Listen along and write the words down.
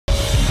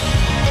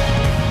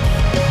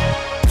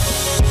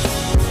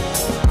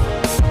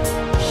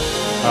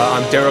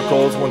I'm Derek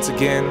Olds once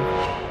again,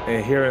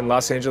 here in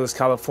Los Angeles,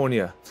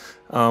 California.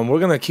 We're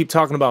going to keep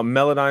talking about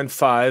Melodyne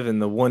 5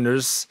 and the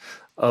wonders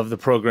of the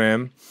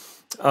program.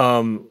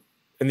 In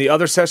the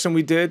other session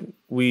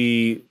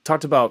we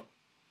talked about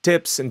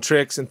tips and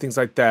tricks and things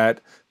like that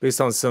based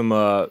on some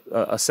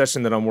a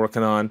session that I'm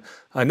working on.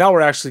 Now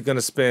we're actually going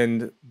to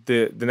spend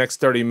the next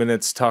 30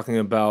 minutes talking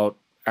about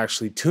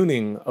actually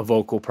tuning a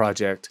vocal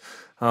project.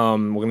 We're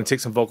going to take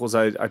some vocals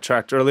I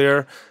tracked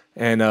earlier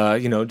and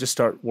just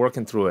start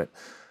working through it.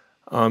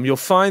 You'll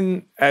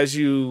find as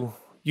you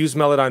use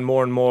Melodyne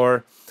more and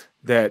more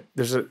that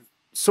there's a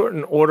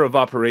certain order of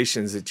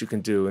operations that you can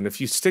do, and if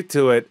you stick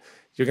to it,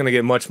 you're going to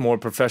get much more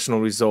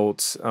professional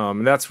results.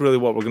 And that's really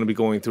what we're going to be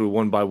going through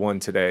one by one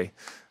today.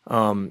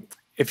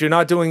 If you're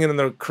not doing it in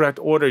the correct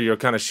order, you're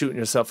kind of shooting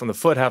yourself in the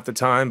foot half the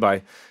time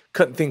by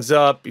cutting things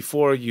up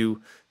before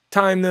you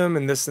time them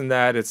and this and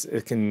that.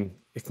 It can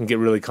get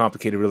really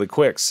complicated really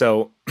quick.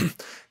 So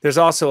there's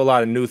also a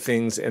lot of new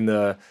things in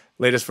the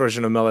latest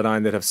version of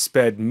Melodyne that have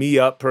sped me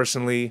up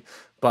personally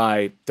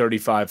by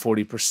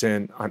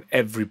 35–40% on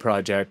every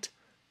project.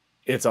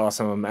 It's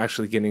awesome. I'm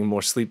actually getting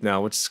more sleep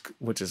now,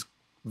 which is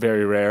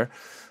very rare.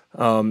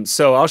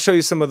 So I'll show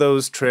you some of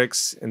those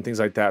tricks and things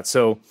like that.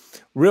 So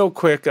real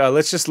quick,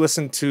 let's just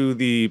listen to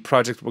the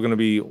project we're going to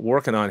be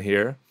working on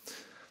here.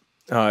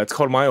 It's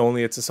called My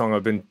Only. It's a song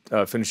I've been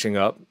finishing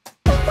up.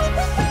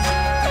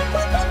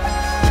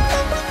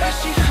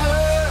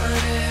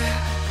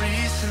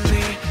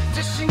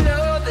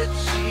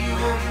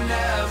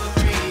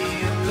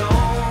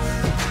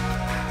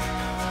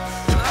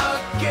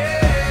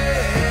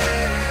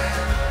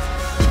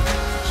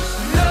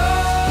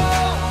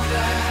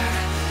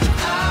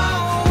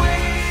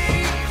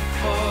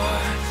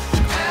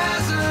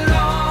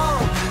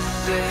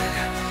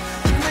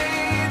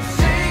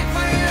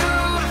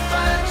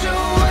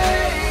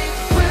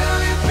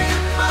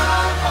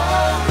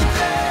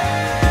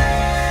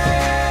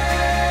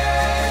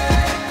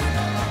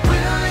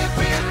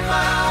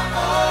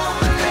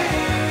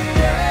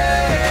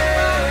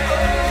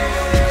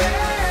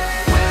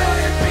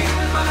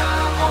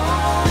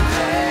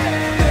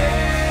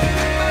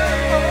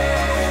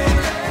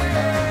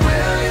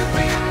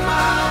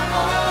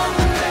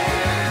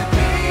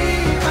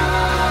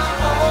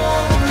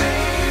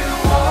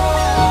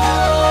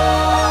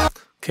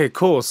 Okay,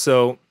 cool.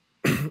 So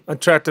I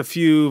tracked a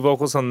few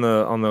vocals on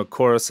the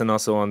chorus and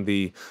also on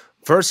the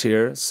verse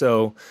here.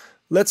 So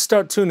let's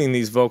start tuning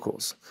these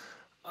vocals.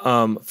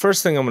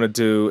 First thing I'm going to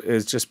do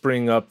is just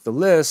bring up the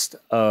list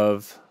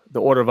of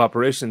the order of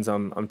operations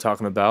I'm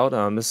talking about.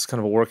 This is kind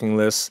of a working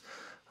list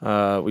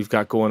we've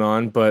got going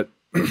on, but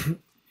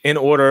in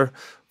order,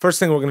 first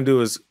thing we're going to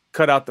do is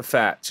cut out the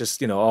fat.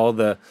 Just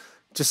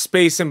just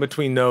space in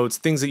between notes,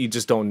 things that you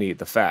just don't need,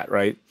 the fat,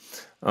 right?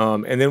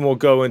 And then we'll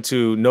go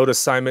into note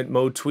assignment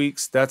mode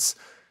tweaks. That's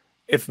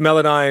if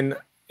Melodyne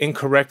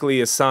incorrectly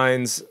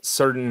assigns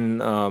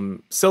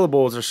certain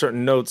syllables or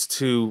certain notes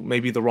to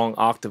maybe the wrong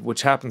octave,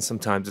 which happens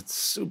sometimes. It's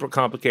super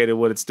complicated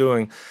what it's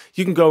doing.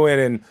 You can go in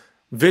and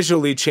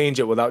visually change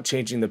it without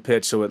changing the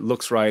pitch so it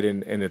looks right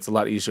and it's a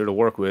lot easier to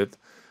work with.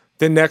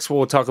 Then next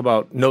we'll talk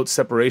about note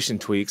separation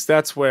tweaks.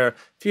 That's where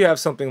if you have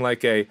something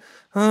like a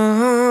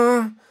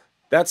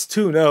that's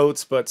two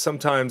notes, but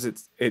sometimes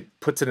it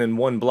puts it in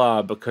one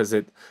blob because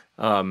it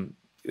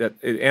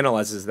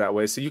analyzes that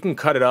way. So you can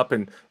cut it up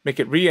and make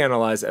it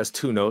reanalyze as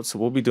two notes. So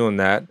we'll be doing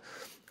that.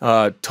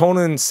 Tone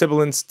and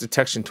sibilance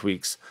detection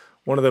tweaks.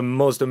 One of the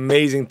most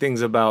amazing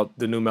things about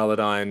the new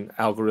Melodyne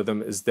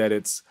algorithm is that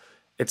it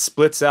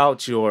splits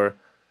out your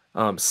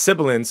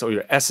sibilants or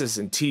your S's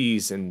and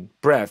T's and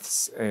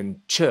breaths and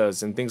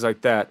ch's and things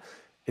like that.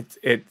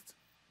 It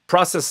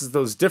processes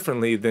those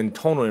differently than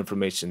tonal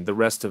information, the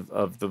rest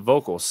of the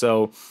vocal.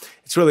 So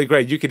it's really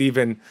great. You could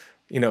even,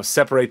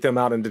 separate them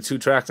out into two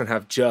tracks and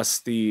have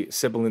just the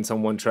sibilants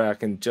on one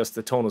track and just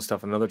the tonal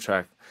stuff on another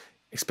track,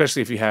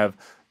 especially if you're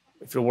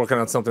working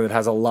on something that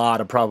has a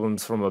lot of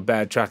problems from a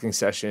bad tracking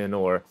session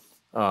or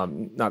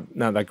not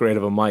that great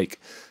of a mic.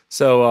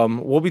 So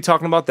we'll be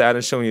talking about that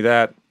and showing you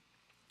that.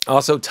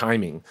 Also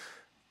timing.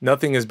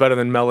 Nothing is better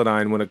than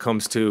Melodyne when it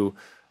comes to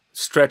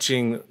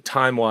stretching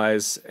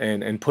time-wise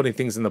and putting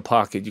things in the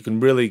pocket. You can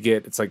really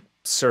it's like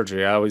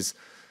surgery.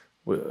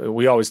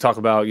 We always talk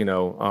about,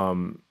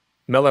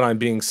 Melodyne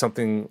being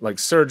something like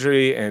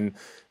surgery and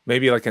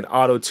maybe like an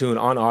auto-tune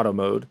on auto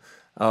mode,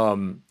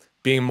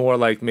 being more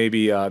like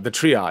maybe the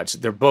triage.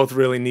 They're both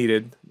really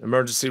needed,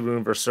 emergency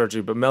room versus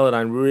surgery, but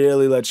Melodyne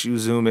really lets you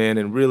zoom in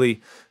and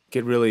really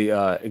get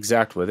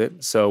exact with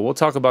it. So we'll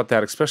talk about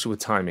that, especially with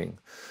timing.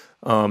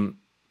 Then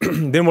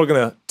we're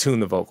going to tune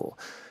the vocal.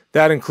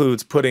 That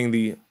includes putting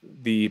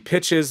the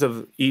pitches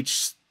of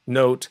each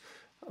note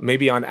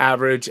maybe on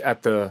average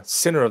at the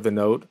center of the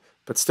note,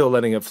 but still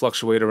letting it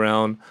fluctuate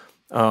around.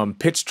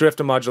 Pitch drift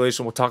and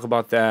modulation, we'll talk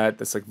about that.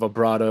 That's like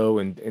vibrato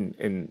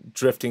and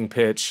drifting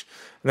pitch.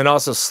 And then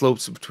also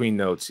slopes between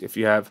notes. If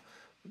you have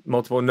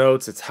multiple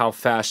notes, it's how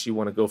fast you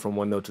want to go from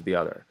one note to the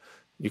other.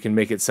 You can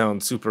make it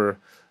sound super,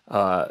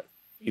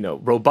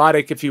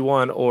 robotic if you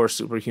want, or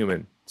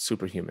superhuman.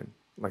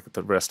 like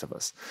the rest of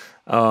us.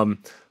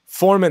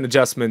 Formant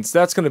adjustments,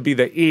 that's going to be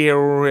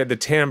the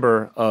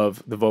timbre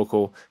of the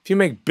vocal. If you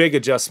make big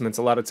adjustments,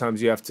 a lot of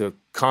times you have to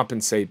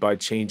compensate by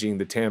changing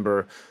the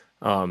timbre.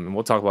 And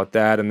we'll talk about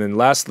that. And then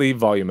lastly,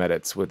 volume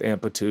edits with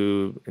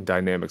amplitude and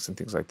dynamics and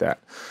things like that.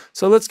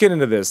 So let's get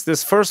into this.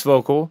 This first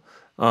vocal,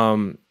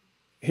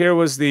 here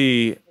was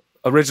the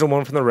original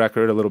one from the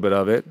record, a little bit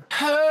of it.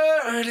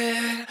 Heard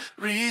it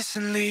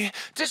recently.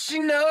 Does she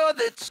know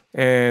that?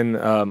 And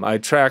I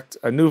tracked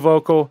a new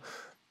vocal.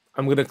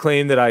 I'm going to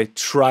claim that I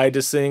tried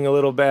to sing a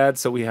little bad,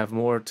 so we have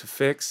more to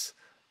fix.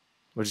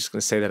 We're just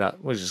going to say that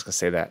out. We're just going to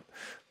say that.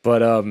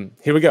 But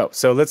here we go.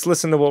 So let's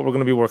listen to what we're going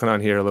to be working on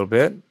here a little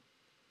bit.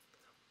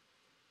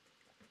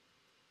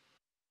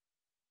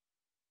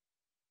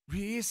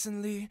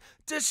 Recently,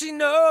 does she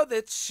know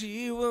that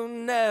she will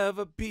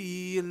never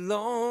be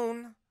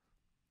alone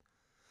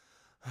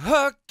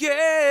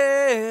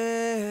again?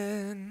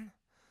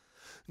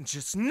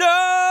 Just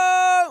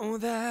know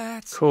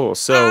that. Cool.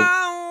 So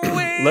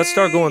let's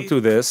start going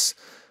through this.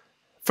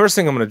 First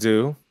thing I'm going to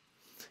do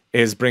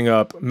is bring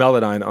up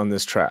Melodyne on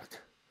this track.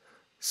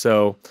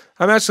 So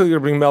I'm actually going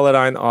to bring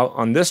Melodyne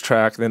on this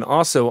track, then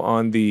also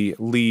on the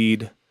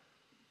lead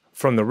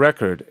from the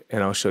record,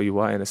 and I'll show you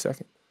why in a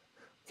second.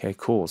 Okay,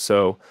 cool.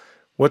 So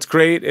what's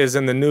great is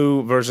in the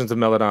new versions of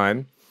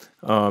Melodyne,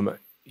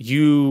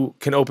 you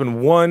can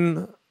open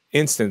one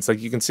instance. Like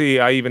you can see,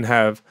 I even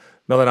have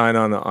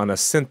Melodyne on a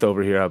synth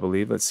over here, I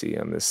believe. Let's see,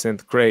 on this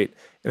synth, great.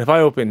 And if I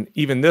open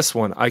even this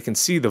one, I can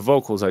see the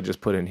vocals I just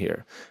put in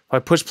here. If I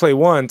push play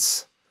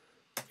once,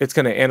 it's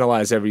going to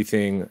analyze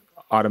everything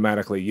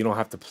automatically. You don't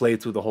have to play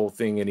through the whole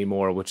thing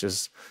anymore, which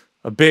is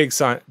a big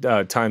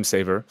time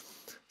saver.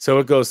 So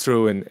it goes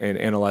through and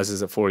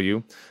analyzes it for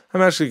you.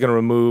 I'm actually going to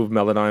remove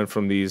Melodyne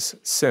from these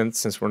synths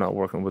since we're not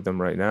working with them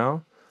right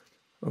now.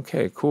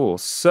 Okay, cool.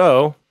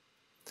 So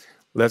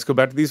let's go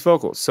back to these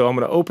vocals. So I'm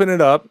going to open it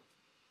up.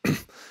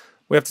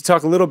 We have to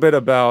talk a little bit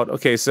about,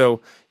 okay,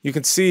 so you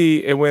can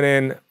see it went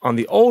in on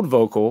the old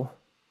vocal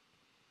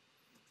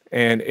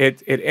and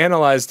it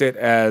analyzed it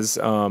as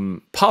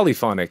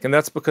polyphonic, and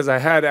that's because I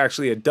had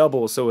actually a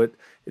double, so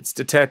it's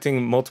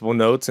detecting multiple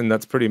notes, and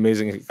that's pretty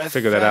amazing to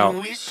figure that out.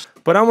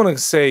 But I'm going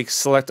to say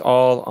select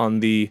all on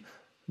the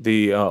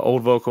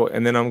old vocal,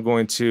 and then I'm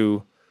going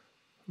to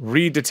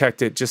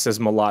redetect it just as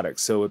melodic,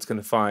 so it's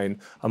going to find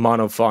a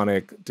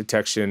monophonic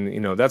detection. You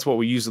know, that's what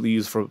we usually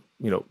use for,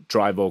 you know,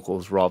 dry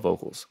vocals, raw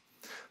vocals.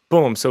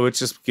 Boom, so it's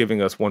just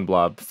giving us one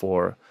blob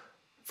for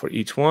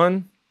each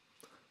one.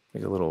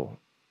 Make it a little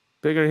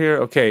bigger here.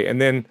 Okay, and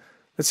then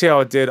let's see how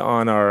it did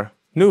on our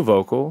new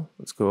vocal.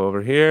 Let's go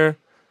over here.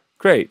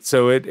 Great,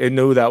 so it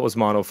knew that was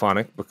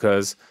monophonic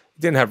because it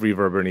didn't have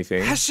reverb or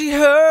anything. Has she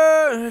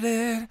heard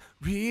it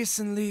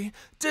recently?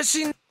 Does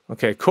she?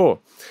 Okay,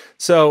 cool.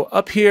 So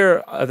up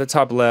here at the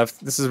top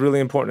left, this is really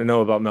important to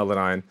know about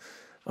Melodyne.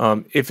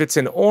 If it's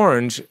in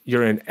orange,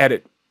 you're in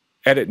edit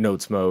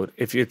notes mode.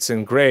 If it's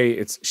in gray,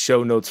 it's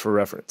show notes for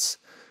reference.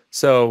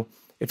 So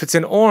if it's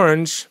in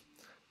orange,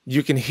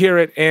 you can hear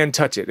it and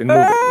touch it and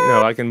move it. You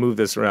know, I can move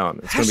this around.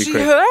 It's going to be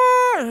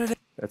great.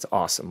 That's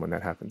awesome when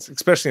that happens,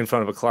 especially in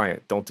front of a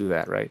client. Don't do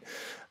that, right?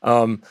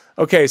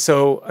 Okay,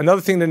 so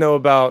another thing to know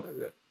about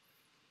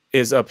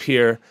is up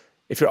here.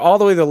 If you're all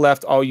the way to the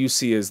left, all you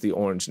see is the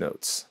orange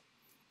notes,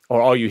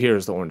 or all you hear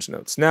is the orange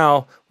notes.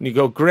 Now, when you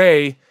go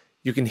gray,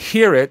 you can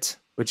hear it,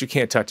 but you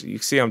can't touch it. You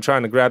see I'm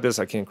trying to grab this,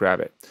 I can't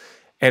grab it.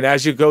 And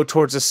as you go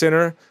towards the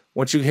center,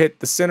 once you hit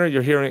the center,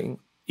 you're hearing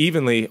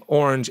evenly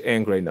orange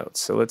and gray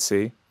notes. So let's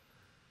see.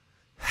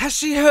 Has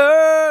she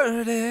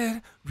heard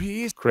it?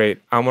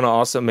 Great. I'm going to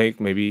also make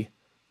maybe,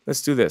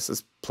 let's do this.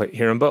 Let's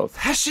hear them both.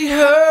 Has she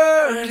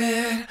heard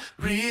it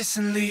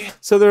recently?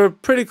 So they're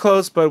pretty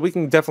close, but we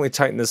can definitely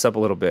tighten this up a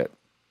little bit.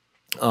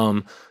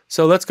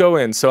 So let's go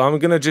in. So I'm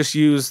going to just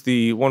use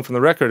the one from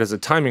the record as a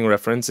timing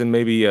reference and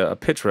maybe a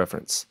pitch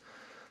reference.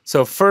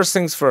 So first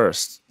things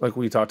first, like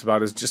we talked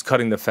about, is just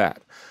cutting the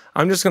fat.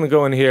 I'm just going to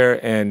go in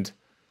here and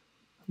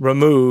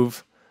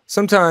remove.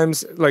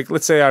 Sometimes, like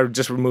let's say I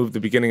just removed the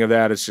beginning of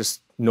that, it's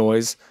just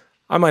noise.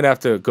 I might have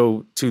to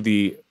go to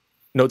the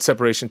note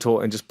separation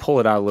tool and just pull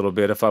it out a little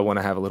bit if I want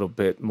to have a little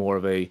bit more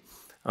of a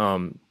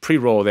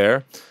pre-roll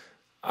there.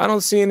 I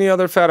don't see any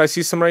other fat. I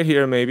see some right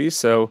here maybe.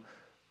 So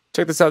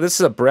check this out. This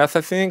is a breath,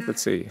 I think.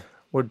 Let's see.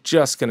 We're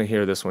just going to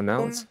hear this one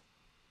now.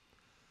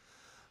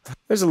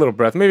 There's a little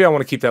breath. Maybe I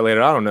want to keep that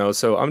later. I don't know.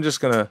 So I'm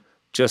just going to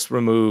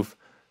remove.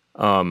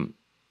 I'm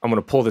going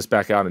to pull this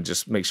back out and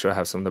just make sure I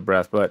have some of the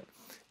breath. But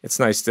it's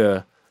nice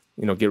to,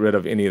 you know, get rid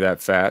of any of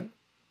that fat.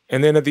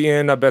 And then at the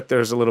end, I bet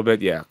there's a little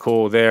bit, yeah,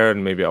 cool there,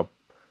 and maybe I'll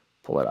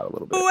pull it out a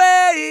little bit.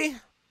 Away.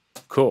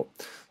 Cool.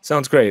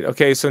 Sounds great.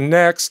 Okay, so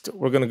next,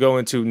 we're going to go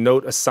into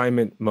note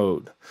assignment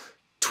mode,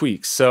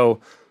 tweaks.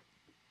 So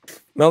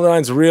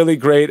Melodyne's really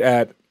great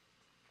at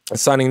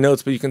assigning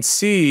notes, but you can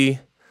see,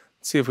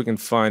 let's see if we can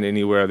find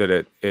anywhere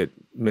that it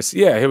missed.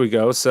 Yeah, here we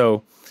go.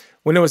 So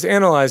when it was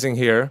analyzing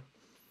here,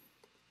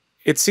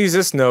 it sees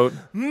this note.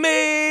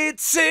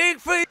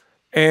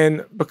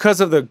 And because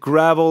of the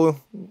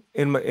gravel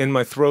in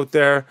my throat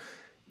there,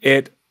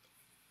 it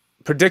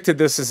predicted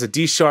this as a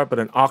D sharp, but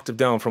an octave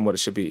down from what it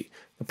should be.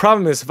 The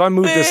problem is if I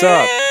move this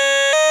up,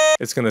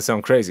 it's going to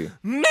sound crazy.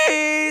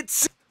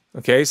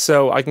 Okay,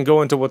 so I can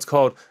go into what's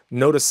called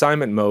note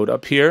assignment mode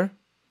up here,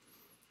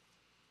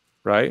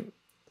 right?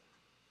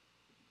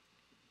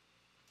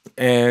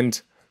 And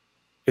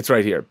it's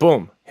right here.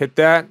 Boom, hit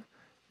that.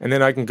 And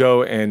then I can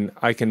go and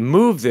I can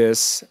move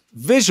this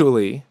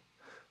visually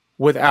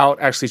without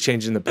actually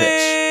changing the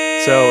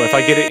pitch. So if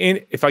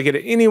I get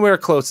it anywhere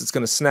close, it's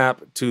going to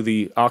snap to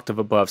the octave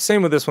above.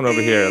 Same with this one over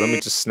here. Let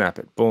me just snap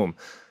it. Boom.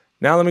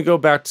 Now let me go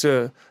back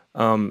to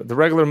the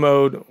regular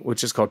mode,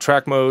 which is called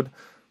track mode.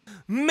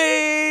 And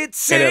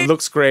it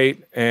looks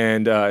great,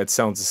 and it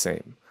sounds the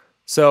same.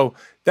 So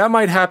that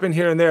might happen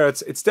here and there.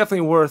 It's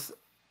definitely worth,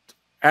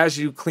 as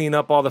you clean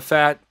up all the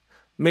fat,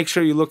 make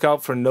sure you look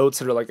out for notes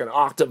that are like an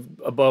octave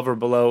above or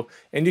below,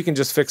 and you can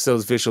just fix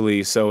those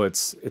visually so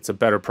it's a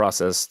better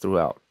process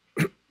throughout.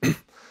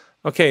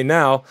 Okay,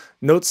 now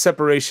note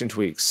separation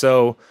tweaks.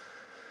 So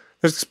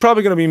there's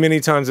probably going to be many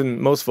times in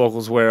most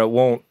vocals where it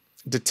won't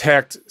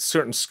detect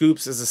certain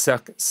scoops as a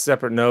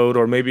separate note,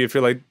 or maybe if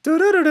you're like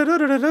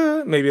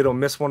maybe it'll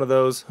miss one of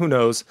those. Who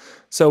knows?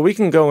 So we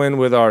can go in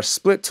with our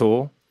split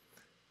tool.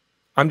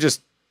 I'm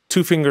just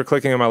 2-finger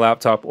clicking on my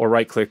laptop, or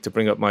right click to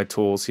bring up my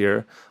tools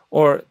here,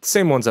 or the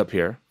same ones up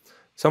here.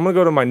 So I'm gonna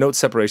go to my note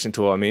separation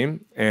tool,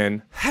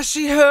 and has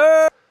she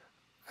heard?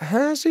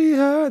 Has she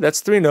heard?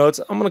 That's 3 notes.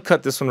 I'm gonna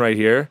cut this one right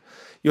here.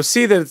 You'll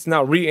see that it's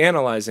now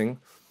reanalyzing.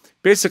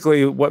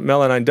 Basically what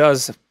Melodyne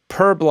does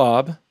per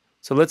blob,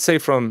 so let's say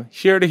from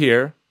here to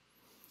here,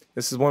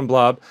 this is one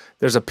blob,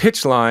 there's a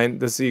pitch line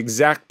that's the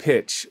exact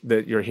pitch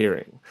that you're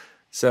hearing.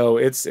 So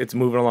it's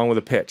moving along with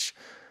a pitch.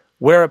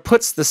 Where it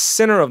puts the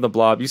center of the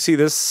blob, you see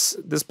this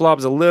blob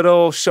is a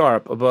little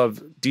sharp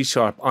above D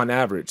sharp on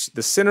average.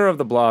 The center of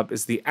the blob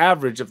is the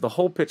average of the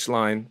whole pitch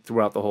line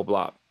throughout the whole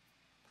blob.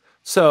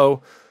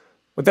 So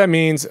what that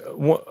means,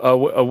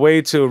 a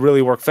way to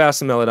really work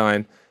fast in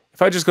Melodyne,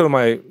 if I just go to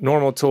my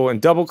normal tool and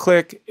double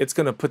click, it's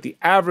going to put the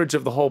average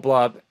of the whole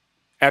blob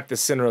at the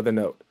center of the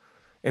note.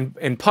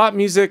 In pop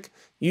music,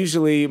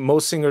 usually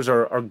most singers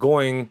are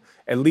going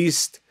at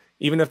least,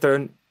 even if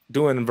they're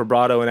doing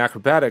vibrato and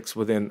acrobatics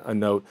within a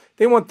note,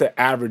 they want the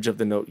average of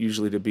the note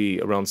usually to be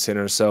around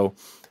center. So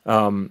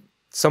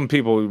some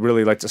people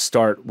really like to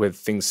start with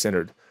things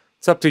centered.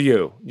 It's up to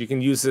you. You can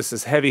use this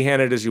as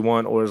heavy-handed as you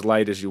want or as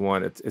light as you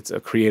want. It's a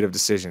creative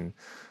decision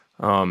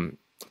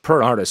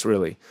per artist,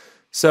 really.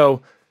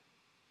 So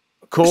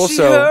cool.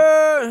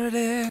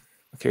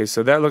 Okay,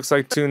 so that looks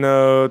like 2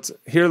 notes.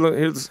 Here's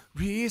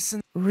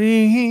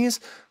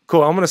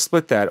cool. I'm gonna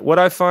split that. What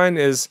I find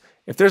is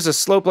if there's a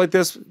slope like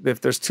this,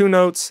 if there's 2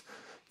 notes,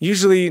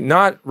 usually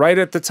not right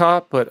at the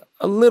top, but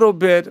a little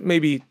bit,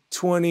 maybe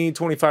 20,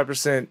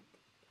 25%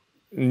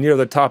 near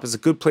the top is a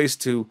good place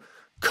to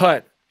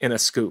cut in a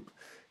scoop.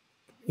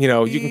 You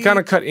know, you can kind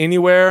of cut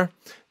anywhere,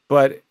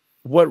 but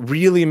what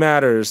really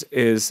matters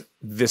is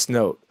this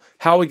note.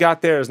 How we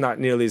got there is not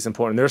nearly as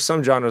important. There are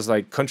some genres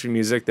like country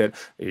music that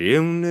you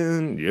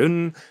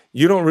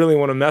don't really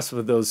want to mess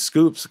with those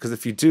scoops, because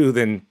if you do,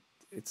 then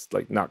it's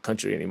like not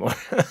country anymore.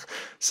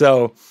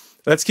 So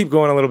let's keep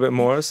going a little bit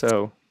more.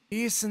 So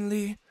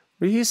recently,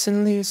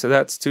 so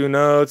that's 2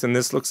 notes, and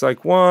this looks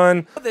like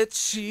 1.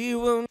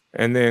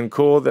 And then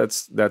cool,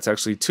 that's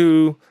actually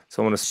 2.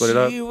 So I'm gonna split it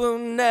up.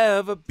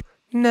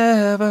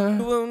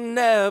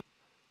 Never.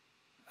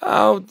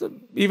 Oh,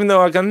 even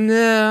though I got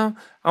no,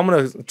 I'm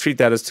gonna treat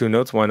that as 2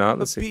 notes. Why not?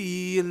 Let's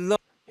see.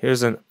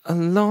 Here's an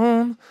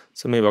alone.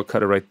 So maybe I'll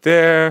cut it right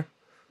there.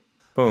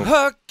 Boom.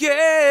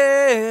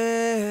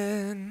 Again.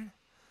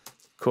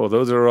 Cool.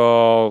 Those are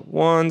all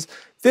 1s.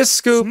 This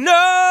scoop.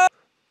 No.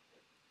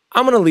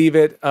 I'm gonna leave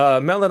it.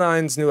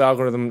 Melodyne's new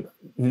algorithm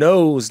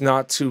knows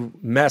not to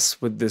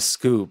mess with this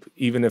scoop,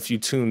 even if you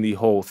tune the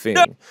whole thing.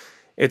 No.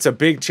 It's a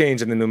big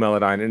change in the new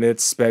Melodyne, and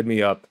it's sped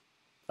me up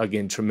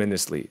again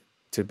tremendously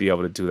to be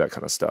able to do that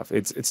kind of stuff.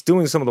 It's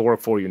doing some of the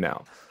work for you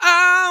now.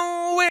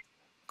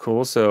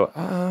 Cool. So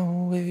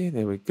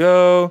there we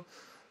go.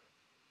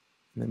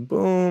 And then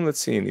boom. Let's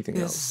see anything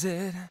else.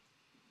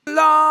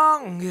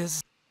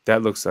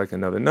 That looks like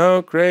another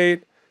note.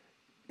 Great.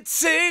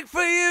 Take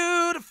for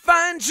you to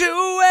find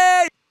your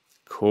way.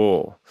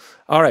 Cool.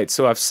 All right.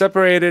 So I've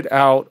separated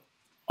out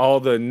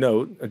all the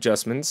note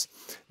adjustments.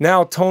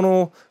 Now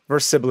tonal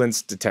versus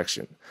sibilance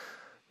detection.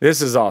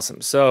 This is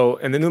awesome. So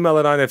in the new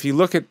Melodyne, if you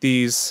look at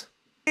these,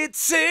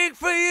 take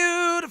for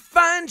you to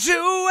find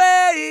your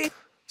way.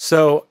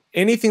 So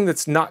anything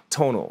that's not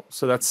tonal,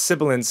 so that's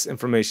sibilance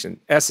information,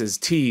 S's,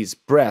 T's,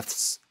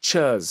 breaths,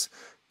 ch's,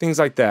 things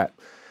like that.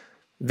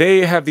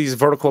 They have these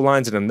vertical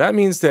lines in them. That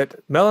means that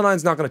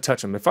Melodyne's not going to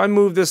touch them. If I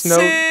move this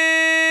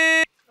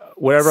note,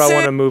 wherever I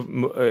want to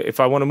move, if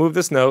I want to move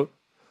this note,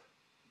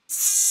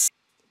 it's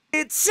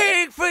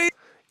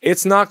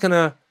not going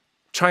to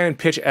try and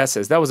pitch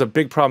S's. That was a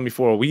big problem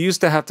before. We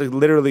used to have to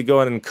literally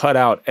go in and cut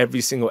out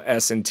every single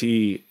S and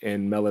T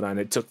in Melodyne.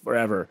 It took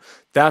forever.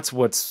 That's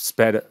what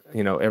sped,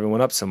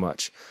 everyone up so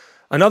much.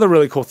 Another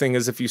really cool thing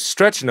is if you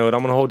stretch a note,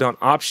 I'm going to hold down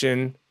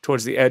Option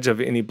towards the edge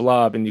of any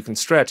blob, and you can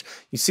stretch.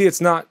 You see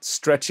it's not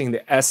stretching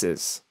the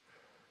S's.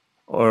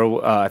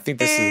 Or I think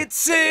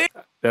that's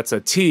a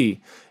T.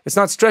 It's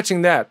not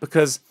stretching that,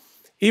 because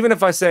even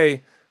if I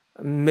say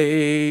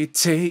may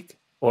take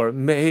or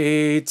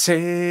may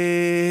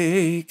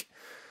take,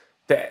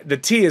 the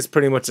T is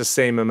pretty much the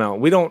same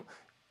amount. We don't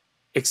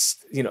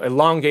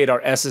elongate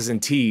our S's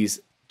and T's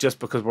just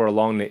because we're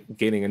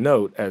elongating a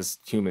note as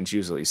humans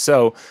usually.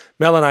 So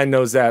Melodyne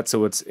knows that,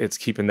 so it's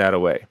keeping that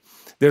away.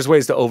 There's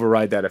ways to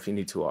override that if you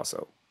need to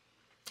also.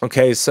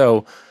 Okay,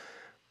 so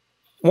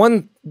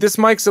this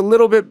mic's a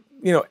little bit,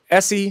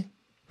 S-y.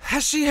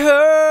 Has she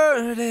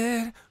heard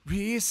it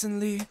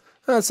recently?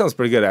 That sounds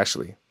pretty good,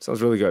 actually.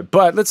 Sounds really good.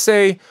 But let's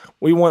say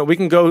we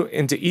can go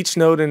into each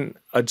note and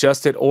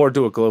adjust it or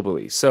do it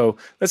globally. So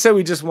let's say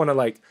we just want to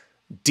like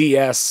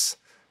DS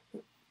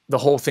the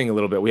whole thing a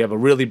little bit. We have a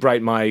really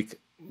bright mic.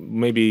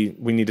 Maybe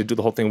we need to do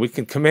the whole thing. We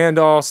can Command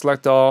All,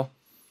 Select All,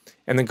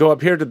 and then go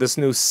up here to this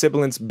new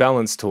Sibilance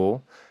Balance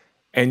tool.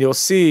 And you'll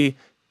see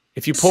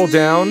if you pull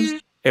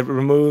down, it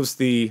removes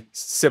the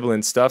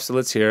sibilant stuff. So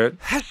let's hear it.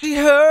 Has she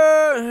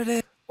heard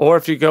it? Or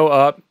if you go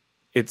up,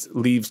 it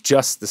leaves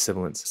just the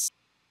sibilants.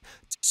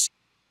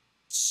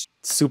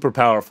 Super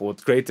powerful.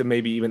 It's great to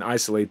maybe even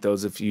isolate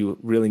those if you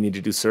really need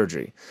to do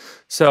surgery.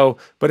 So,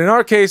 but in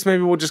our case,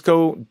 maybe we'll just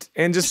go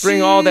and just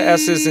bring all the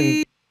S's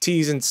and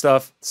T's and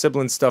stuff,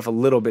 sibilant stuff, a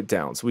little bit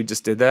down. So we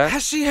just did that.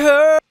 Has she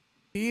heard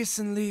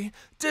recently?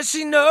 Does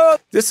she know?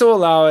 This will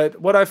allow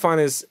it. What I find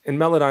is in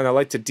Melodyne, I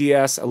like to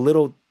DS a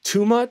little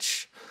too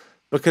much,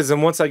 because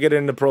then once I get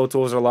into Pro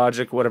Tools or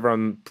Logic, whatever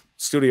I'm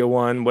Studio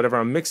One, whatever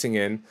I'm mixing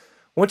in,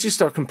 once you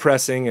start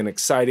compressing and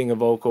exciting a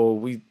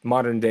vocal,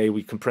 modern day,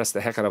 we compress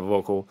the heck out of a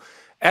vocal.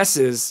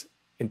 S's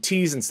and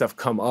T's and stuff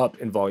come up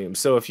in volume.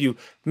 So if you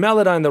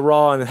Melodyne the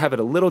raw and have it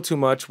a little too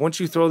much, once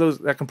you throw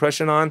that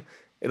compression on,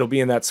 it'll be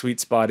in that sweet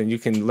spot, and you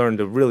can learn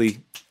to really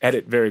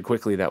edit very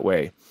quickly that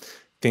way.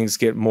 Things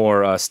get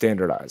more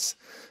standardized.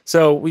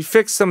 So we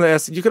fixed some of the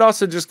S. You could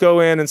also just go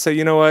in and say,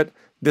 you know what,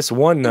 this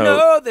one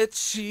note,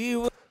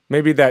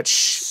 maybe that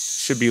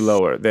should be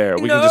lower. There,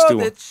 we can just do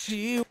one.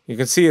 You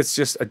can see it's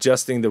just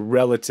adjusting the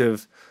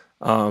relative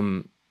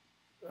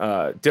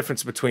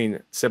difference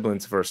between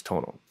sibilants versus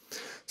tonal.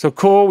 So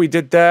cool, we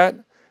did that.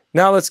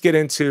 Now let's get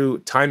into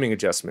timing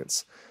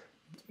adjustments.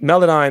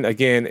 Melodyne,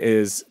 again,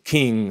 is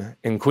king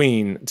and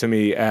queen to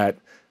me at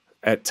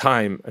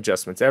time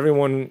adjustments.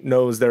 Everyone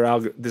knows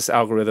this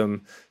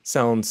algorithm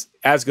sounds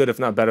as good, if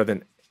not better,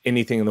 than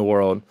anything in the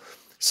world.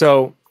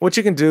 So what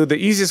you can do, the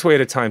easiest way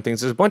to time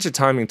things, there's a bunch of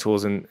timing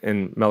tools in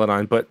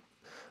Melodyne, but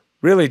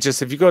really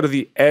just if you go to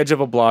the edge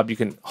of a blob, you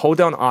can hold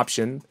down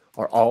Option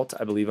or Alt,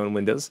 I believe, on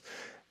Windows,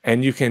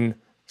 and you can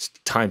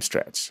time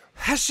stretch.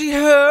 Has she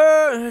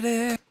heard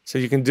it? So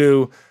you can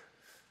do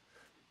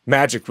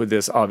magic with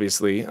this,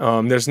 obviously.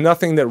 There's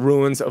nothing that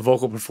ruins a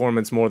vocal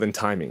performance more than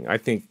timing. I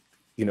think,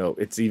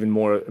 it's even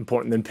more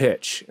important than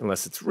pitch,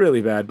 unless it's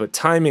really bad. But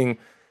timing,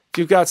 if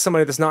you've got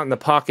somebody that's not in the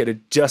pocket,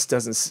 it just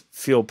doesn't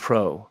feel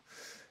pro.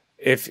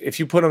 If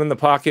you put them in the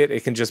pocket,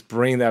 it can just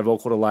bring that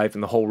vocal to life,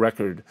 and the whole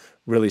record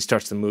really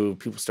starts to move.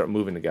 People start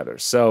moving together.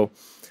 So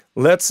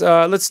let's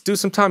do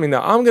some timing.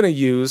 Now I'm going to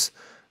use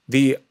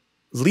the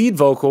lead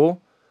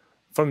vocal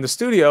from the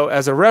studio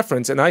as a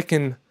reference,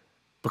 and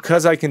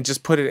because I can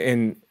just put it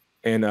in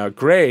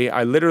gray,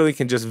 I literally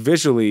can just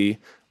visually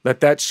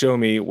let that show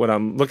me what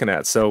I'm looking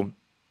at. So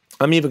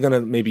I'm even going to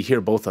maybe hear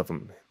both of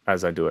them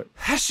as I do it.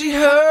 Has she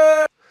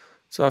heard?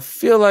 So I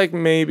feel like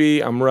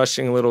maybe I'm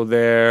rushing a little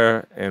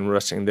there and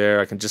rushing there.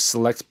 I can just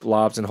select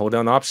blobs and hold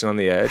down Option on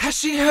the edge. Has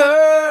she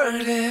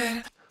heard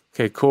it?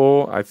 Okay,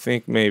 cool. I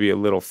think maybe a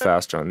little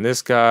faster on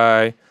this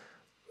guy.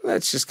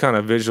 Let's just kind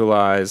of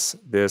visualize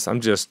this. I'm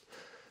just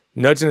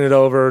nudging it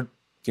over,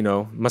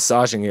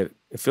 massaging it.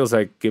 It feels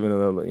like giving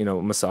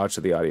a massage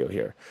to the audio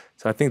here.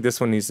 So I think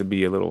this one needs to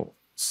be a little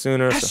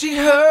sooner. Has she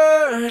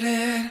heard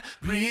it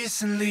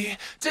recently?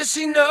 Does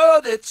she know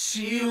that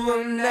she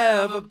will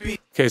never be?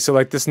 Okay, so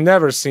like this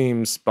never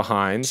seems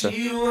behind. So.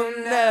 She will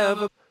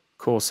never.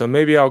 Cool, so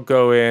maybe I'll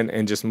go in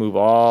and just move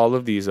all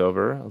of these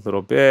over a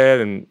little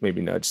bit and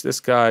maybe nudge this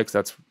guy because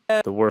that's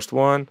the worst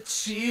one.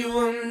 She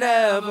will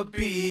never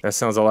be. That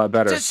sounds a lot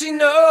better. Does she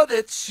know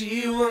that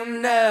she will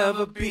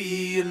never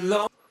be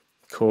alone?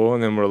 Cool,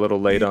 and then we're a little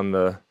late on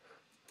the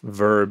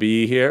verb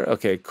E here.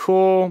 Okay,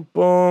 cool,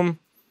 boom.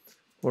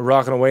 We're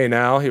rocking away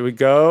now. Here we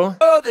go.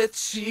 Oh, that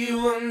she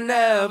will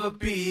never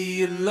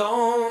be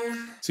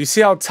alone. So you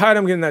see how tight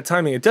I'm getting that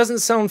timing. It doesn't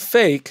sound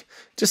fake.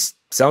 It just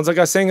sounds like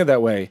I sang it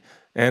that way.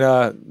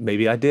 And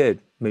maybe I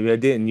did. Maybe I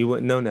didn't. You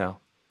wouldn't know now.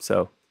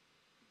 So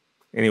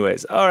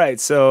anyways. All right.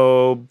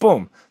 So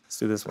boom. Let's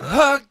do this one.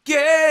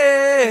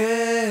 Again.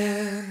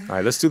 All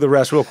right. Let's do the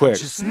rest real quick.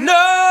 Just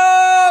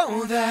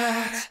know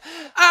that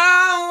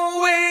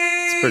I'll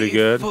wait. It's pretty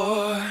good.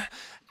 For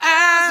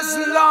as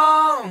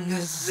long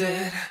as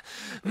it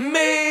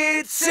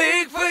may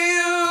take for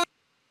you.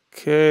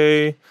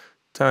 Okay.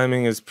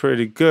 Timing is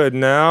pretty good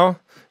now.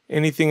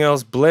 Anything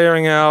else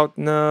blaring out?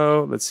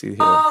 No. Let's see here.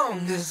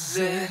 Long as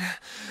it,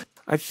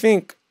 I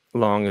think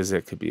long as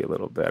it could be a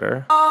little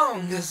better.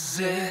 long as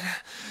it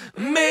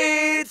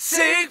may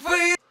take for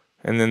you.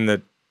 And then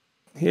the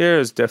here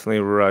is definitely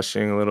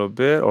rushing a little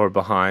bit, or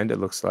behind, it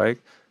looks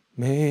like.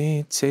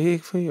 May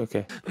take for you.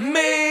 Okay.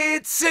 May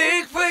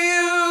take for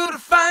you to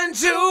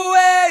find your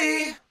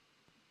way.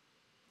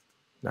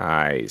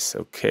 Nice.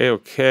 Okay,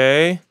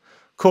 okay.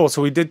 Cool.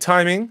 So we did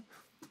timing.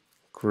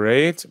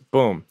 Great.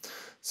 Boom.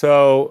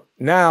 So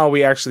now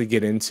we actually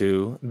get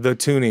into the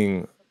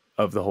tuning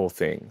of the whole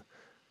thing.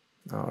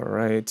 All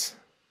right.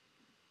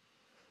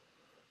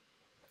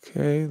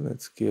 Okay,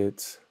 let's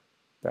get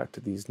back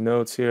to these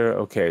notes here.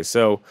 Okay,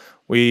 so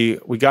we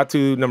got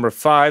to number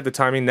 5, the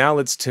timing. Now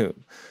let's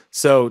tune.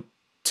 So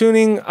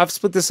tuning, I've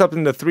split this up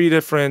into 3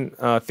 different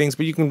things,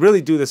 but you can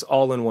really do this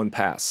all in one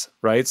pass,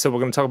 right? So we're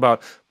going to talk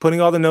about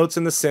putting all the notes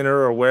in the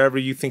center or wherever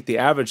you think the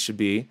average should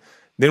be.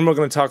 Then we're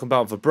going to talk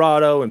about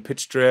vibrato and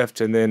pitch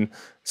drift and then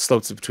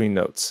slopes between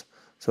notes.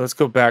 So let's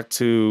go back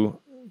to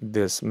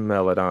this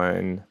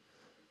Melodyne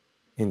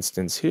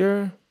instance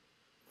here.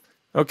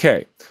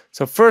 Okay,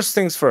 so first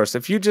things first,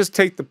 if you just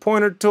take the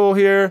pointer tool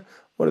here,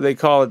 what do they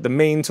call it? The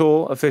main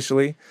tool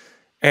officially,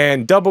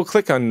 and double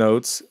click on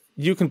notes,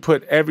 you can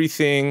put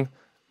everything,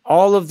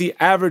 all of the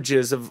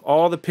averages of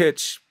all the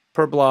pitch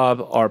per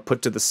blob are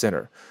put to the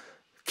center.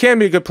 Can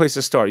be a good place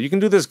to start. You can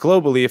do this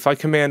globally. If I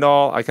command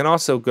all, I can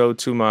also go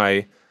to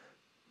my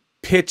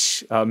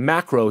pitch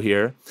macro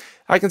here.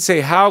 I can say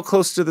how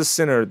close to the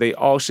center they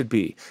all should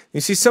be.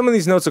 You see some of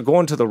these notes are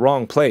going to the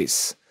wrong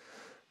place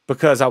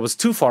because I was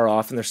too far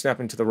off and they're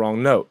snapping to the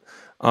wrong note.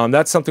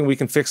 That's something we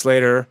can fix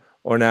later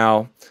or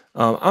now.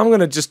 I'm going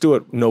to just do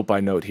it note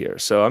by note here.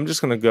 So I'm just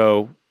going to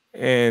go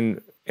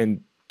and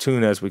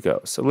tune as we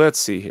go. So let's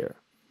see here.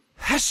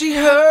 Has she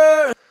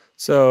heard?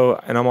 So,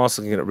 and I'm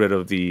also going to get rid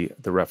of the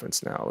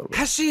reference now a little bit.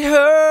 Has she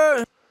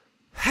heard?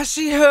 Has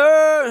she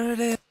heard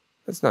it?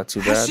 That's not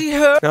too Has bad. she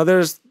heard? Now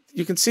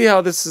you can see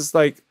how this is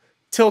like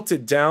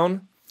tilted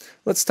down.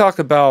 Let's talk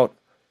about,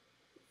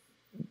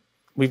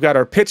 we've got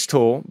our pitch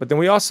tool, but then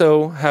we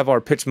also have our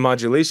pitch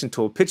modulation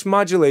tool. Pitch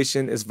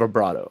modulation is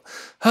vibrato.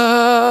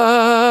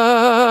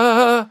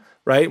 Ah,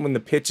 right? When the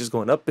pitch is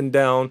going up and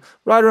down,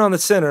 right around the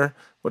center,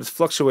 but it's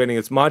fluctuating,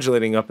 it's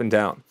modulating up and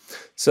down.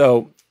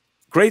 So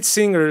great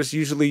singers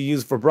usually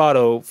use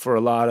vibrato for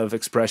a lot of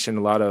expression,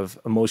 a lot of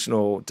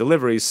emotional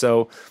delivery.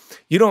 So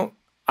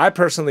I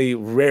personally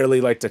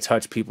rarely like to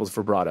touch people's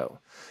vibrato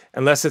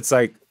unless it's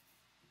like,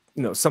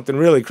 something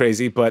really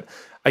crazy, but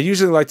I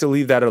usually like to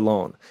leave that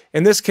alone.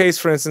 In this case,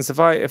 for instance, if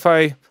I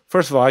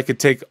first of all, I could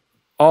take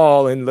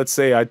all, and let's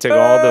say I take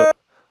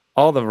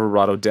all the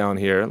vibrato down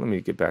here. Let me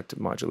get back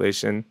to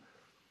modulation.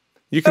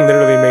 You can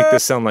literally make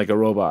this sound like a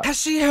robot. Has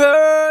she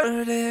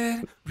heard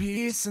it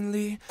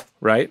recently?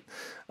 Right?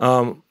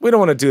 We don't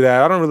want to do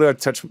that. I don't really like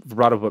to touch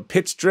vibrato, but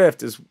pitch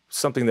drift is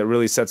something that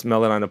really sets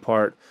Melodyne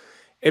apart.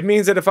 It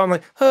means that if I'm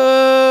like,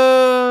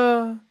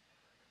 I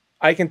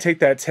can take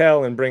that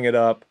tail and bring it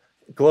up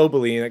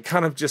globally, and it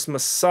kind of just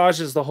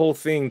massages the whole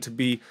thing to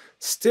be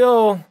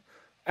still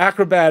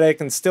acrobatic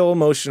and still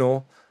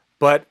emotional,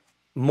 but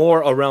more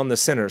around the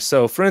center.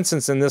 So for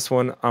instance, in this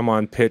one, I'm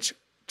on pitch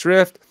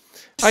drift.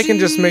 I can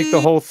just make the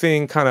whole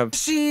thing kind of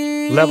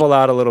level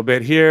out a little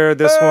bit here.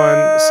 This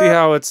one, see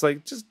how it's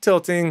like just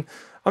tilting.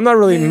 I'm not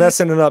really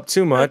messing it up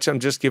too much. I'm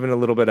just giving a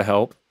little bit of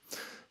help.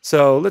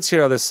 So let's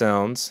hear how this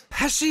sounds.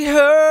 Has she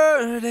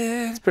heard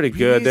it? It's pretty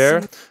good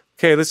there.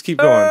 Okay, let's keep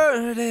going.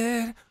 Heard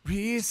it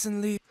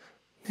recently.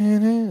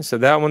 So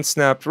that one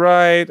snapped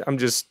right. I'm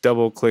just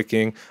double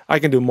clicking. I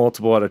can do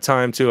multiple at a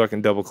time too. I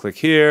can double click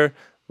here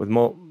with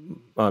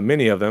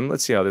many of them.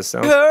 Let's see how this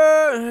sounds.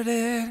 Heard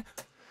it.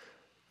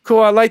 Cool,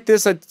 I like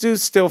this. I do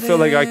still feel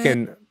like I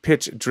can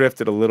pitch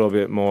drift it a little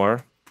bit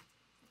more.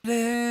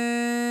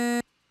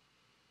 Okay,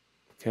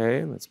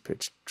 let's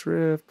pitch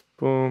drift.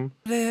 Boom.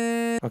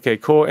 Okay,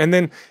 cool. And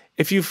then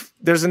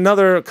there's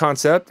another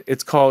concept.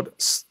 It's called,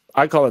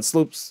 I call it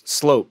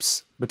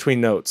slopes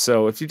between notes.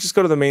 So if you just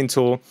go to the main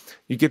tool,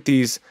 you get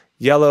these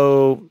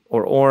yellow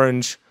or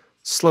orange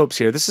slopes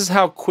here. This is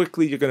how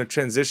quickly you're going to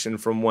transition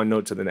from one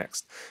note to the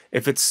next.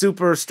 If it's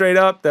super straight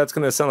up, that's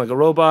going to sound like a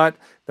robot.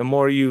 The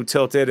more you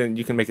tilt it, and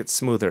you can make it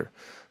smoother.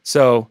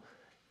 So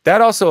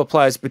that also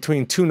applies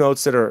between 2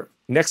 notes that are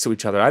next to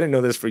each other. I didn't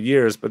know this for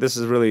years, but this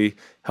has really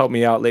helped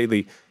me out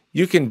lately.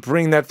 You can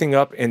bring that thing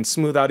up and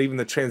smooth out even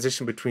the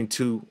transition between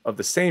 2 of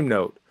the same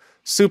note.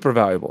 Super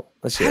valuable.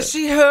 Let's hear it. Has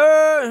she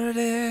heard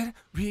it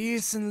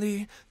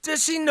recently?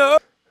 Does she know?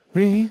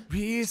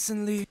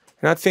 Recently.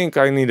 And I think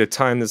I need to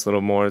time this a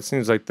little more. It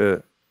seems like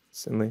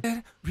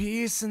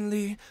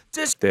recently.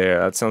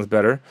 There, that sounds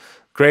better.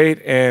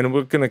 Great, and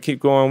we're gonna keep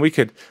going. We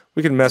could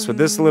mess with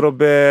this a little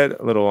bit,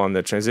 a little on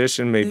the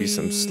transition, maybe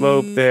some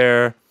slope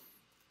there.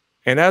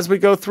 And as we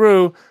go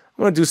through,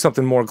 I'm gonna do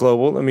something more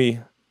global. Let me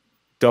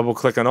double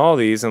click on all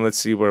these and let's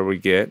see where we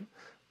get.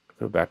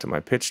 Go back to my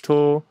pitch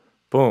tool.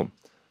 Boom.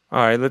 All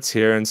right, let's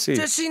hear and see.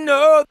 Does she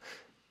know?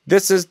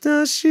 This is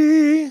does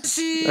she.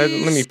 She,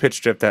 Let me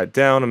pitch drift that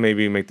down and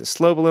maybe make the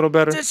slope a little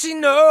better. does she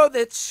know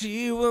that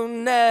she will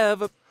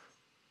never?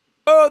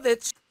 Oh,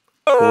 that. She,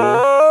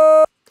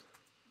 Cool.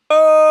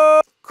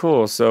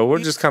 Cool. So we're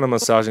just kind of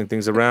massaging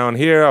things around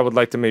here. I would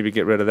like to maybe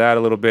get rid of that a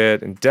little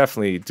bit and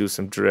definitely do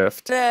some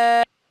drift.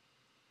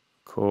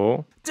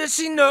 Cool. Does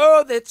she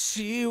know that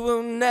she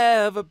will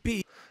never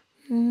be?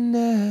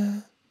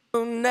 Will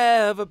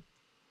never.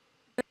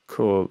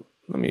 Cool.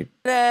 Let me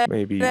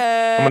maybe.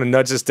 I'm gonna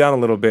nudge this down a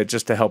little bit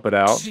just to help it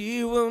out.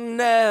 She will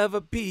never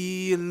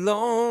be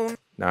alone.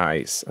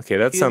 Nice. Okay,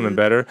 that's sounding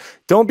better.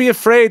 Don't be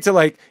afraid to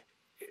like.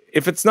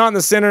 If it's not in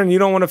the center and you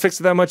don't want to fix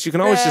it that much, you can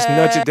always just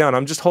nudge it down.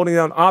 I'm just holding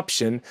down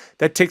Option.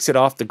 That takes it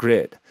off the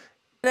grid.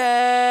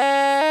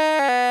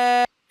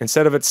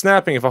 Instead of it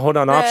snapping, if I hold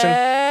down Option,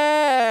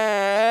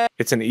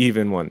 it's an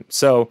even one.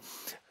 So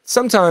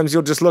sometimes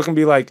you'll just look and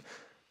be like,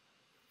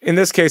 in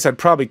this case, I'd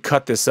probably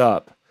cut this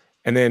up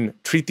and then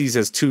treat these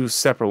as two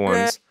separate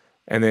ones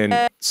and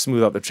then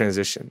smooth out the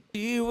transition.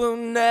 You will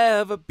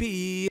never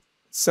be.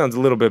 Sounds a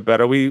little bit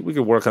better. We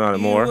could work on it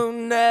more. You will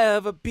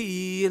never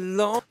be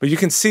alone. But you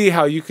can see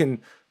how you can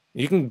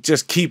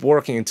just keep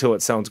working until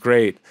it sounds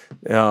great.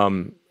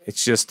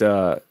 It's just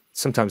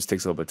sometimes it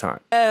takes a little bit of time.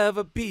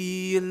 Never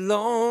be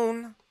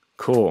alone.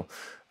 Cool.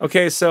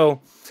 Okay, so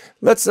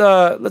let's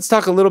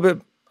talk a little bit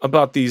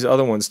about these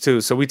other ones too.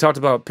 So we talked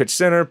about pitch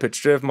center,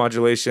 pitch drift,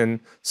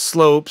 modulation,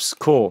 slopes.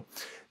 Cool.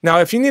 Now,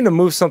 if you need to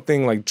move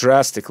something like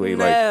drastically,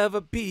 like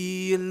never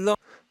be alone.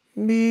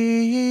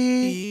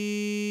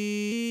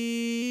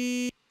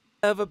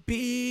 Never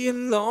be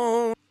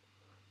alone.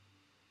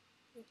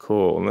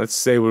 Cool. Let's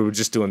say we were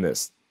just doing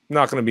this.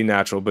 Not going to be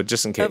natural, but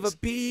just in case. Never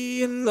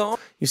be alone.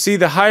 You see,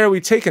 the higher we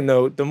take a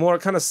note, the more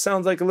it kind of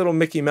sounds like a little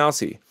Mickey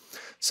Mousey.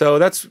 So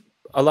that's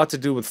a lot to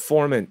do with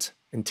formant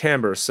and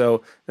timbre.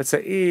 So that's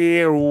the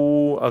ear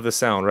of the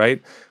sound,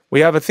 right? We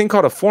have a thing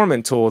called a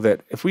formant tool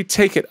that if we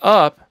take it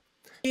up,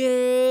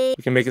 we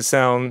can make it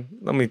sound.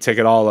 Let me take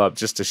it all up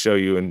just to show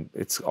you, and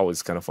it's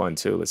always kind of fun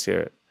too. Let's hear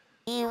it.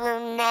 You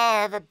will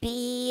never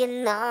be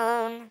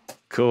alone.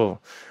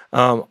 Cool.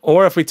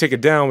 Or if we take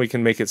it down, we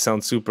can make it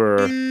sound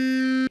super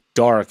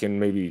dark and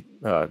maybe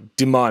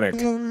demonic.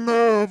 You'll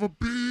never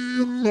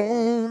be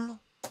alone.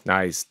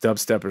 Nice.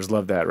 Dubsteppers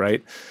love that,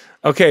 right?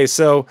 Okay,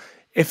 so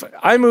if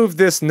I move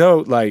this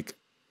note like,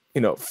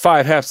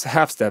 5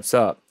 half steps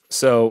up.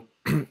 So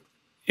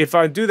if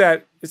I do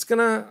that, it's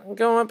gonna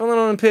go up a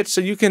little in pitch.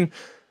 So you can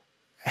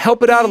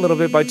help it out a little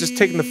bit by just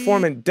taking the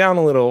formant down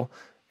a little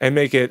and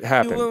make it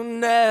happen. You will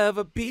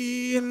never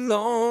be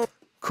alone.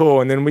 Cool.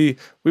 And then we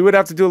would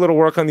have to do a little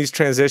work on these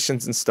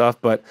transitions and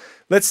stuff. But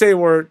let's say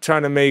we're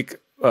trying to make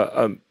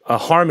a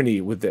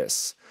harmony with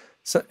this.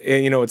 So,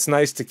 and, it's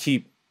nice to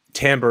keep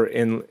timbre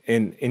in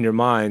your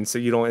mind so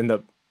you don't end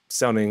up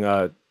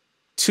sounding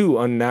too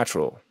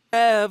unnatural.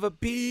 Never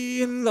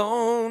be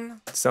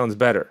alone. Sounds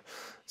better.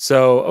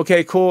 So,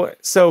 okay, cool.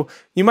 So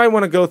you might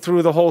want to go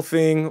through the whole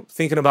thing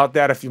thinking about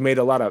that if you made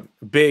a lot of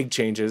big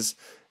changes.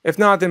 If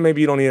not, then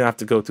maybe you don't even have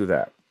to go through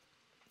that.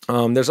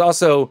 There's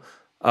also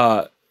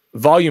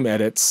volume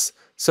edits.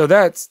 So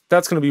that's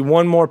going to be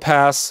one more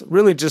pass,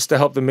 really just to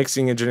help the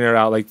mixing engineer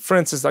out. Like, for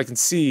instance, I can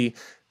see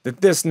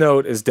that this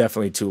note is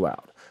definitely too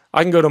loud.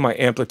 I can go to my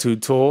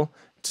amplitude tool,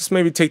 just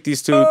maybe take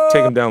these two,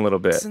 take them down a little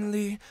bit.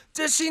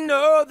 Does she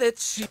know that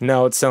she...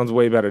 Now it sounds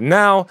way better.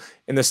 Now,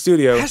 in the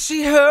studio... Has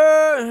she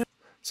heard?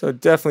 So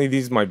definitely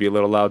these might be a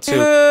little loud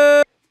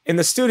too. In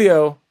the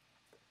studio,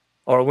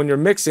 or when you're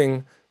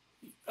mixing,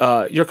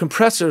 your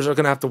compressors are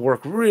going to have to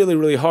work really,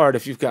 really hard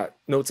if you've got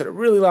notes that are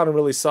really loud and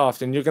really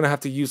soft, and you're going to have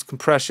to use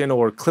compression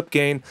or clip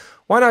gain.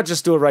 Why not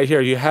just do it right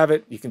here? You have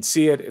it, you can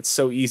see it, it's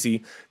so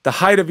easy. The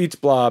height of each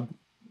blob,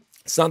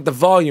 it's not the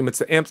volume, it's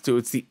the amplitude,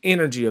 it's the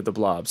energy of the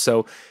blob.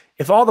 So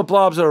if all the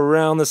blobs are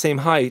around the same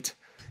height,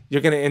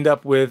 you're going to end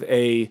up with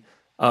a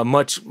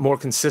much more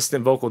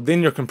consistent vocal.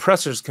 Then your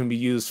compressors can be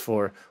used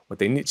for what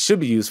they should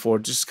be used for,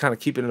 just kind of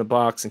keep it in a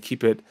box and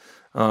keep it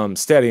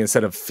steady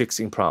instead of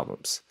fixing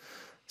problems.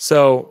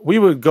 So we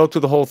would go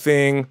through the whole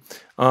thing.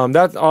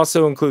 That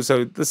also includes,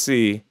 so let's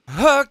see.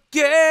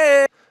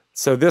 Okay.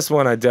 So this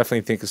one I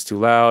definitely think is too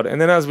loud. And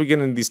then as we get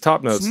into these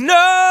top notes,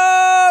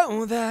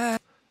 know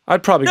that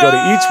I'd probably go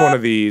to each one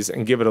of these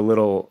and give it a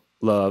little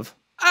love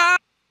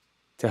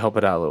to help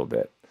it out a little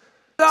bit.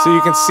 So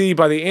you can see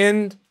by the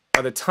end,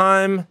 by the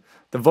time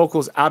the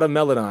vocal's out of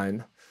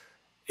Melodyne,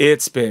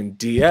 it's been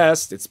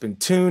de-essed, it's been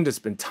tuned, it's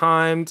been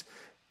timed,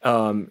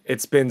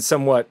 it's been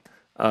somewhat,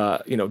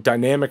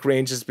 dynamic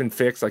range has been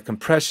fixed, like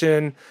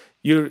compression,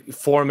 your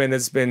formant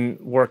has been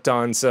worked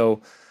on.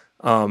 So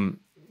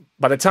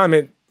by the time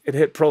it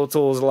hit Pro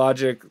Tools,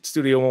 Logic,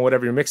 Studio One,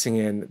 whatever you're mixing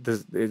in,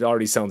 it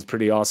already sounds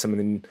pretty awesome. And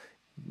then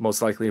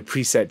most likely a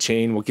preset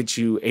chain will get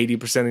you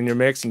 80% in your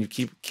mix, and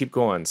you keep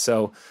going.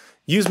 So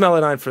use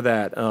Melodyne for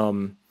that.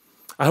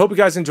 I hope you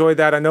guys enjoyed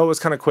that. I know it was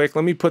kind of quick.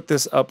 Let me put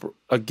this up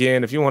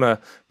again. If you want to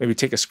maybe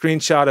take a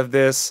screenshot of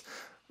this,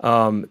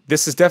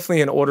 this is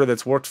definitely an order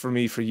that's worked for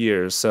me for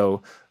years.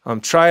 So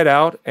try it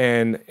out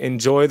and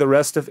enjoy the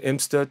rest of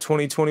IMSTA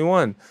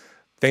 2021.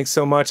 Thanks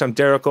so much. I'm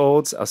Derek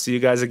Olds. I'll see you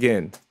guys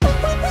again.